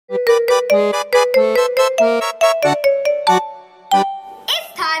It's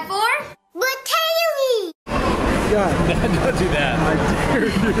time for Bratayley. God, Don't do that. I dare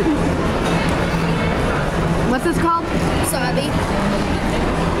you. What's this called? Wasabi.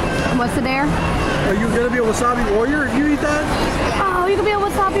 What's the dare? Are you gonna be a wasabi warrior if you eat that? Oh, you can be a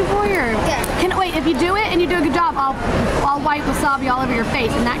wasabi warrior. Yeah. Can wait, if you do it and you do a good job, I'll wipe wasabi all over your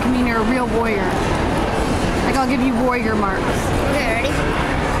face, and that can mean you're a real warrior. Like I'll give you warrior marks. Okay, ready?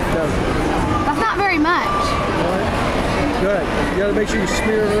 Go. That's not very much. Good. You gotta make sure you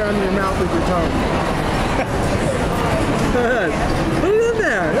smear it around your mouth with your tongue. Good. Put it in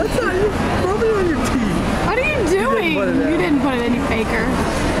there. That's not you. Rub it on your teeth. What are you doing? You didn't put it in, you faker.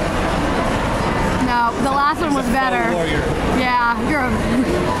 No, the last one was better. Warrior. Yeah, you're a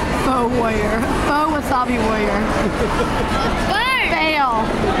faux warrior. Faux wasabi warrior. Fail.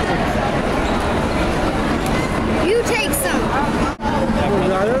 You take some. Was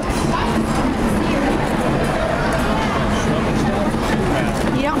that it?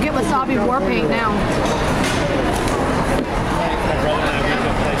 You don't get wasabi war paint now.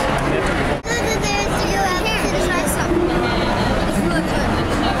 Try some. It's really good.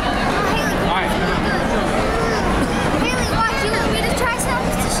 Hayley, watch. You want me to try some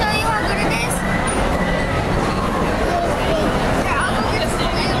just to show you how good it is? Here, I'll go get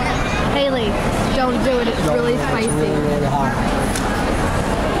some. Hayley, don't do it. It's really spicy. Really hot.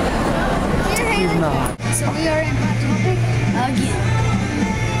 Here, Hayley. Not. So we are in Hot Topic again.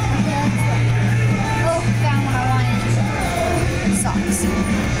 Oh, found what I wanted. Socks.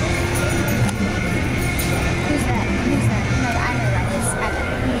 Who's that? Who's that? No, I know that is.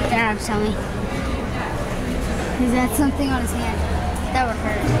 Dad, tell me. Is that something on his hand? That would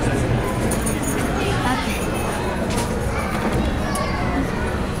hurt. Okay.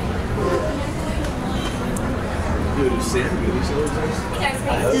 Does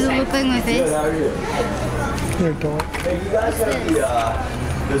it look like my face? Here, don't. Hey, you guys got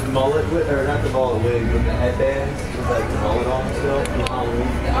this mullet with, or not the mullet wig, with the headband, with like the mullet on still? Halloween?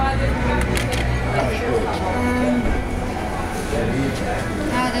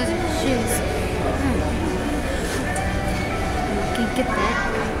 Oh, those are shoes. Can you get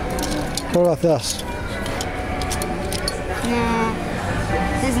that? What about this? No.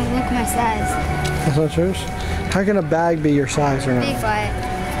 Doesn't look my size. That's not yours? How can a bag be your size or not? Big Wyatt.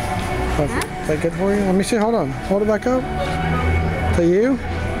 Is that good for you? Let me see. Hold on. Hold it back up. To you?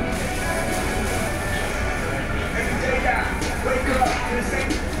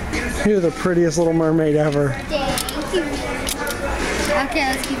 You're the prettiest little mermaid ever. Thank you. Okay,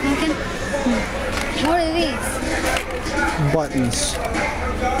 let's keep looking. What are these? Buttons.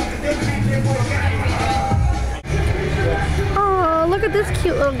 Oh, look at this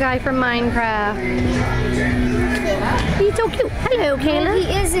cute little guy from Minecraft. He's so cute. Hello, No, Caleb.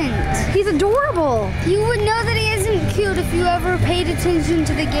 he isn't. He's adorable. You would know that he isn't cute if you ever paid attention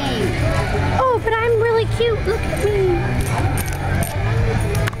to the game. Oh, but I'm really cute. Look at me.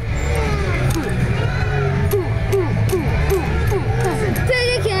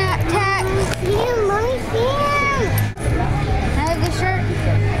 Take a cat tack. Yeah, mommy, I have this shirt.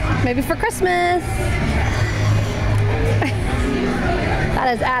 Maybe for Christmas.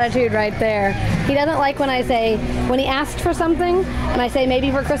 That is attitude right there. He doesn't like when I say, when he asked for something, and I say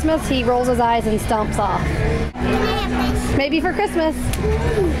maybe for Christmas, he rolls his eyes and stomps off. Maybe for Christmas.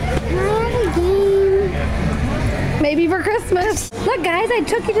 Maybe for Christmas. Look guys, I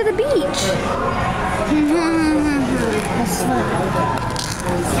took you to the beach.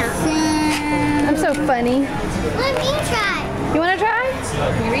 I'm so funny. Let me try. You want to try?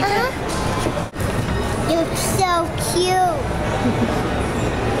 Can you reach it? You're so cute.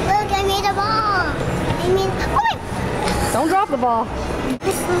 Look, I made a ball. Don't drop the ball.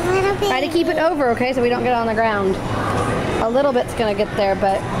 Just a little bit. Try to keep it over, okay, so we don't get it on the ground. A little bit's gonna get there,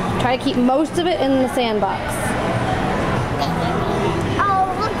 but try to keep most of it in the sandbox. Oh,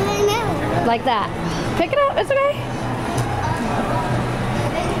 look what I made. Like that. Pick it up, it's okay.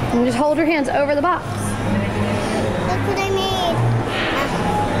 And just hold your hands over the box. Look what I made.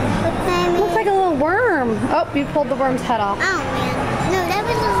 Look what I made. Looks like a little worm. Oh, you pulled the worm's head off. Oh, man. No, that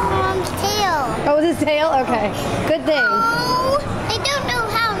was a worm's tail. Oh, was his tail? Okay. Good thing. Oh, I don't know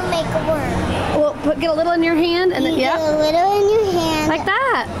how to make a worm. Well, get a little in your hand and then, You yep. get a little in your hand. Like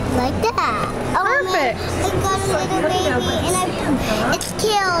that. Like that. Oh, Perfect. Man, I got a little baby and it's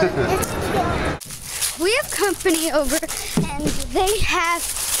killed. It's killed. We have company over and they have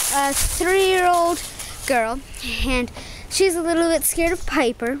a 3-year-old girl and she's a little bit scared of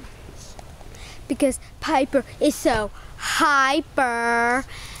Piper because Piper is so hyper.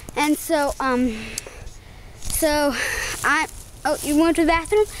 And so, oh, you went to the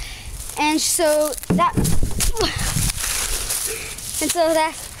bathroom? And so that,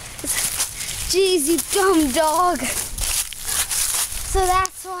 geez, you dumb dog. So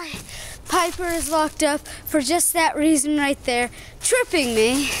that's why Piper is locked up for just that reason right there, tripping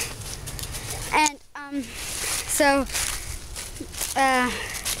me. And so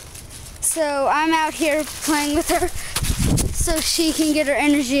I'm out here playing with her so she can get her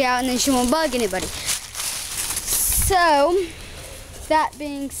energy out and then she won't bug anybody. So, that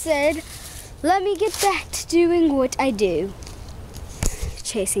being said, let me get back to doing what I do.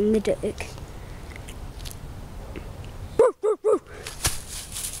 Chasing the dog.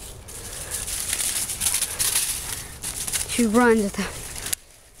 She runs with him.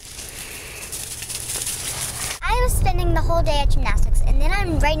 I was spending the whole day at gymnastics, and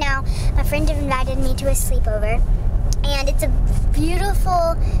then right now, my friend invited me to a sleepover, and it's a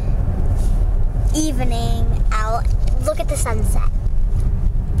beautiful evening out. Look at the sunset.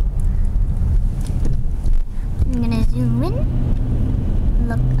 I'm gonna zoom in.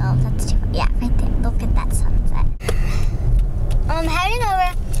 Look, oh, that's too far. Yeah, right there. Look at that sunset. I'm heading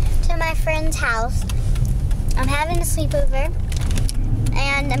over to my friend's house. I'm having a sleepover,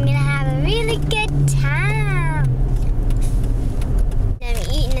 and I'm gonna have a really good time. I'm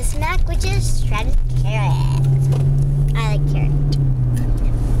eating a snack, which is shredded carrot. I like carrot.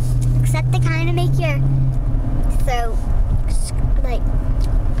 Except they kind of make your throat, like,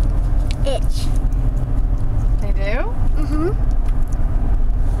 itch. They do? Mm-hmm.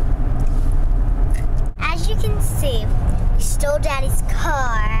 As you can see, we stole Daddy's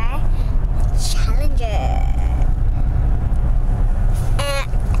car, Challenger. And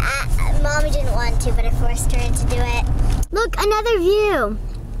Mommy didn't want to, but I forced her into do it. Look, another view.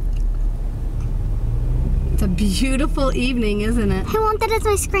 It's a beautiful evening, isn't it? I want that as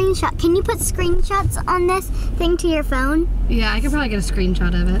my screenshot. Can you put screenshots on this thing to your phone? Yeah, I could probably get a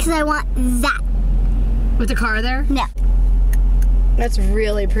screenshot of it. Because I want that. With the car there? No. That's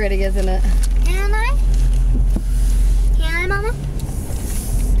really pretty, isn't it? Can I? Can I, Mama?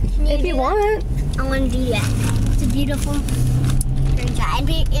 If you want. I want to do that. It's a beautiful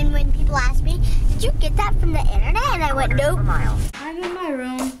screenshot. And when people ask me, did you get that from the internet? And I went, nope. I'm in my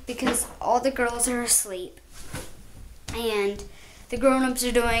room because all the girls are asleep. And the grown-ups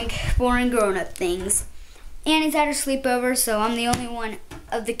are doing boring grown-up things. Annie's at her sleepover, so I'm the only one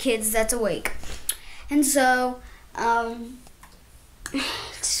of the kids that's awake. And so,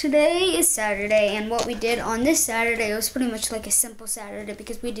 today is Saturday, and what we did on this Saturday was pretty much like a simple Saturday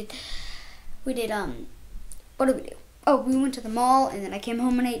because what did we do? Oh, we went to the mall, and then I came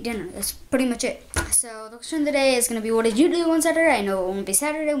home and ate dinner. That's pretty much it. So the question of the day is going to be, what did you do on Saturday? I know it won't be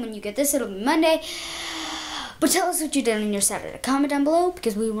Saturday. When you get this, it'll be Monday. But tell us what you did on your Saturday. Comment down below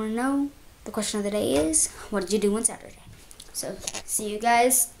because we want to know. The question of the day is, what did you do on Saturday? So, see you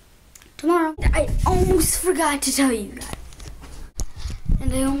guys tomorrow. I almost forgot to tell you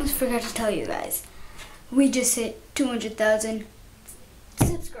guys. We just hit 200,000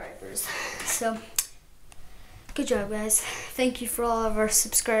 subscribers. So, good job, guys. Thank you for all of our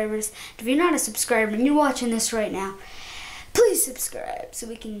subscribers. If you're not a subscriber and you're watching this right now, please subscribe so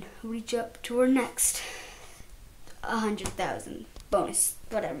we can reach up to our next 100,000 bonus,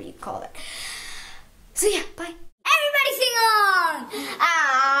 whatever you call it. So yeah, bye. Everybody sing along!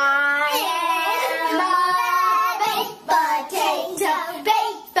 I am a baked potato,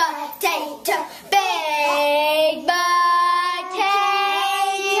 baked potato, baked potato.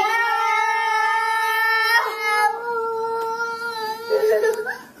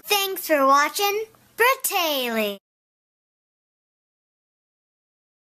 Thanks for watching Bratayley.